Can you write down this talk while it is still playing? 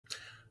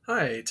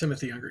Hi,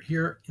 Timothy Youngert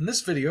here. In this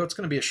video, it's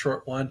going to be a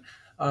short one.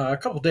 A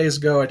couple days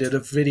ago, I did a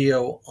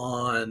video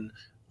on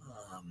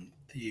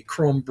the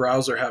Chrome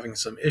browser having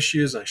some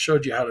issues. I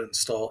showed you how to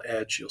install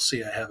Edge. You'll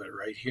see I have it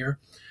right here.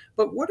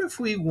 But what if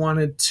we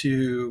wanted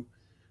to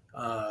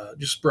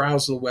just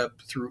browse the web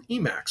through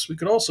Emacs? We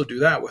could also do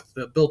that with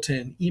the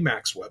built-in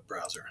Emacs web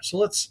browser. So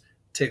let's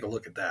take a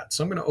look at that.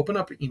 So I'm going to open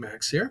up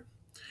Emacs here.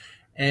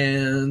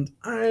 And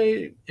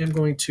I am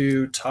going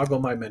to toggle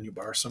my menu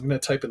bar. So I'm going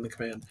to type in the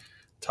command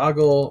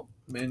toggle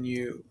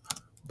menu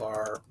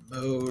bar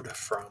mode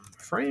from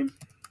frame.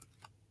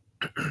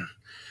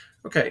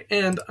 Okay,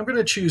 and I'm going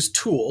to choose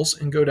Tools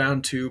and go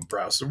down to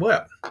Browse the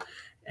Web.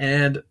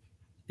 And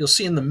you'll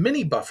see in the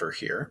mini buffer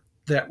here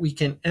that we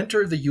can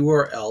enter the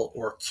URL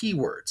or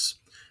keywords.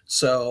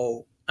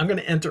 So I'm going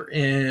to enter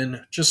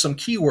in just some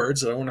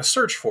keywords that I want to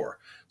search for.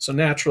 So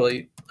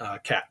naturally,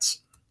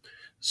 cats.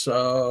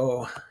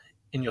 So,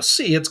 and you'll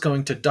see it's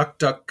going to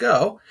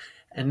DuckDuckGo.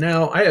 And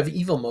now I have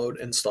evil mode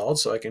installed,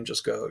 so I can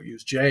just go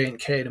use J and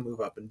K to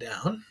move up and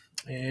down.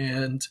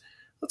 And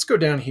let's go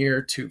down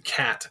here to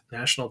cat,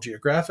 National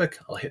Geographic.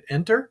 I'll hit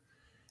enter,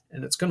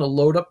 and it's going to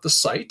load up the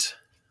site.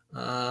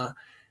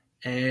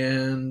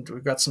 And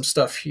we've got some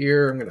stuff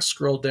here. I'm going to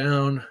scroll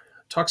down. It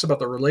talks about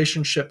the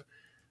relationship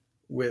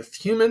with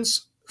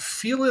humans.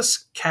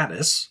 Felis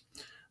catus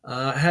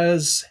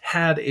has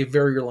had a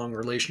very long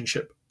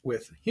relationship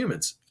with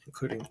humans,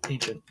 including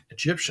ancient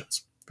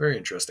Egyptians. Very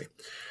interesting.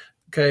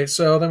 Okay,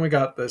 so then we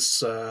got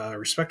this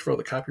respect for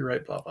the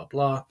copyright, blah, blah,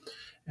 blah.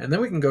 And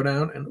then we can go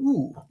down and,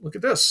 ooh, look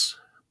at this.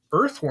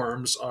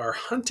 Earthworms are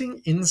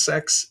hunting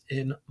insects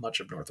in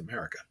much of North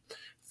America.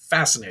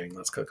 Fascinating.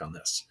 Let's click on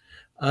this.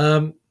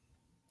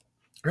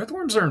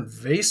 Earthworms are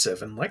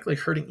invasive and likely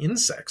hurting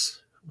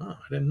insects. Oh,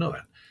 I didn't know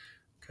that.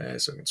 Okay,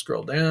 so we can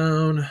scroll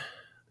down. Do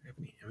I have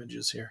any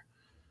images here?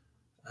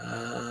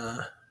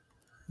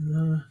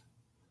 No,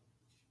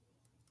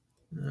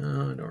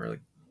 I don't really.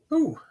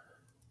 Ooh.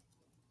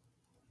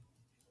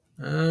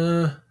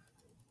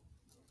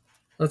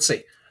 Let's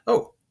see.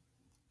 Oh.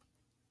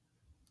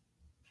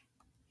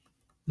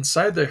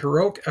 Inside the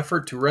heroic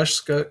effort to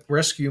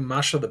rescue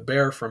Masha the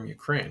bear from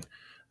Ukraine.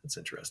 That's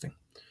interesting.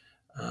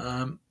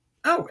 Oh,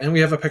 and we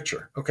have a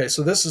picture. Okay,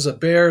 so this is a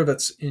bear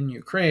that's in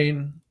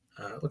Ukraine.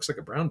 It looks like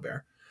a brown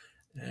bear.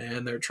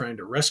 And they're trying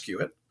to rescue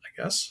it, I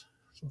guess.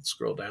 So let's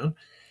scroll down.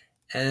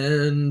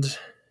 And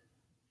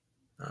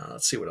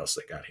let's see what else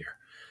they got here.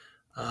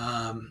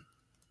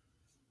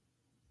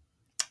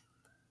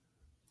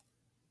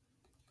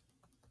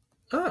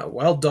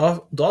 Wild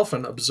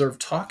dolphin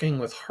observed talking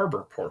with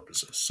harbor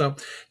porpoises. So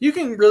you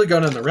can really go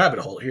down the rabbit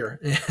hole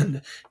here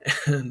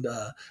and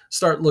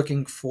start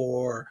looking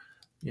for,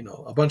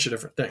 a bunch of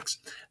different things.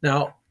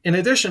 Now, in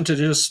addition to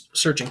just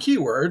searching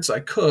keywords,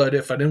 I could,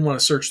 if I didn't want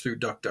to search through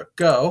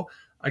DuckDuckGo,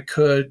 I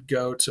could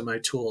go to my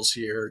tools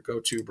here, go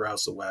to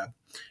Browse the Web,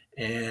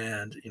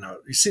 and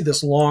you see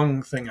this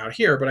long thing out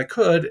here, but I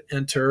could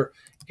enter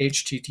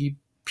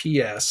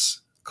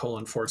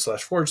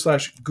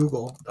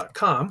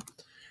https://google.com.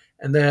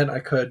 And then I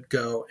could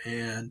go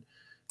and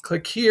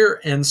click here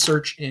and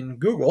search in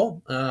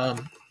Google.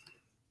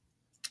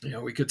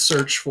 We could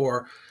search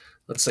for,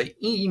 let's say,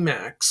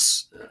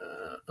 Emacs.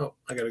 I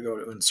got to go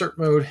to insert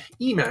mode,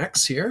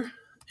 Emacs here.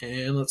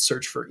 And let's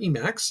search for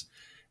Emacs.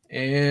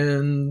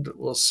 And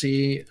we'll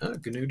see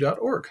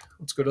GNU.org.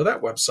 Let's go to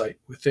that website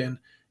within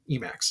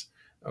Emacs.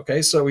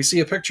 Okay, so we see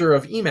a picture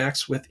of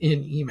Emacs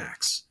within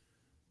Emacs.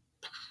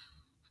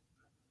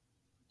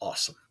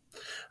 Awesome.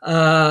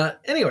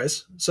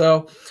 Anyways,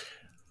 so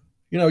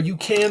you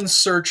can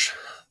search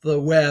the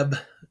web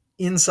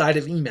inside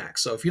of Emacs.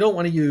 So if you don't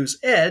want to use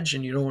Edge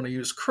and you don't want to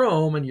use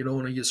Chrome and you don't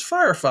want to use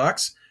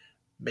Firefox,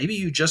 maybe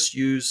you just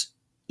use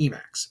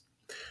Emacs.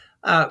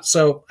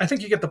 So I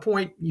think you get the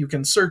point. You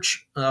can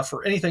search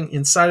for anything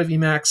inside of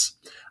Emacs.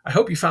 I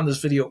hope you found this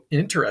video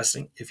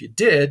interesting. If you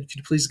did, could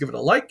you please give it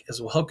a like, as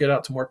it will help get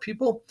out to more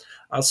people.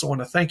 I also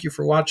want to thank you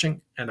for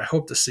watching, and I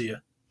hope to see you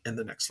in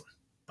the next one.